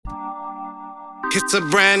It's a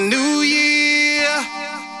brand new year,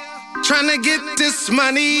 trying to get this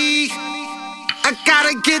money. I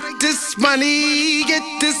gotta get this money,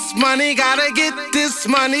 gotta get this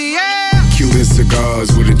money, yeah. Cuban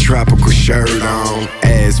cigars with a tropical shirt on.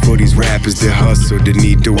 As for these rappers that hustle, that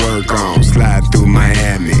need to work on. Slide through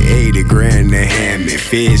Miami, 80 grand to hand me.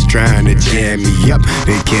 Feds trying to jam me up,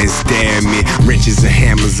 they can't stand me. Wrenches and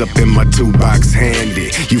hammers up in my toolbox handy.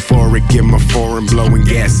 Euphoric in my foreign, blowing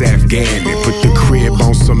gas Afghani. Put the crib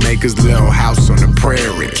on some acres, little house on the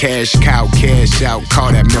prairie. Cash cow, cash out,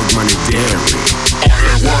 call that milk money dairy. All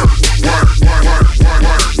that work,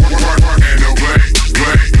 and no play,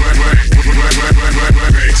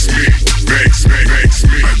 makes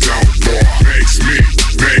me a dope boy.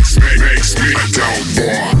 Makes me a dope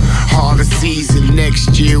boy. Harvest season,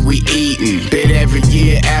 next year we eatin'. Bet every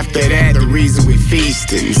year after that, the reason we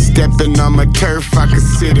feastin'. Steppin' on my turf, I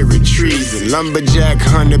consider it treason. Lumberjack,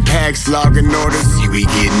 100 packs, logging orders, see we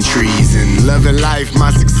gettin' treason. Loving life,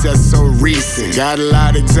 my success so recent. Got a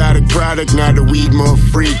lot of exotic product, now the weed more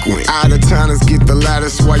frequent. Out of towners get the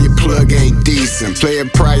lattice while your plug ain't decent. Play a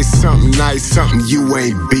price, something nice, something you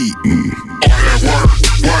ain't beatin'. All that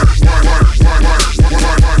work,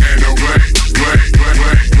 and no play,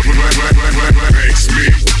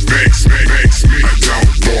 makes me a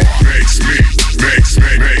dope boy.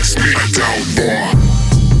 Makes me a dope boy.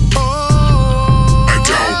 A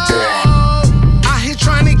dope boy. Out here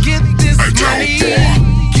trying to get this money.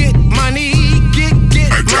 Get money, get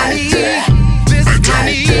a dope money. boy. This A dope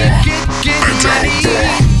money, boy. get A dope money.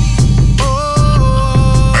 boy.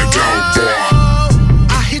 A dope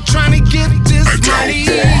boy. Out here trying to get this A dope money.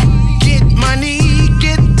 boy.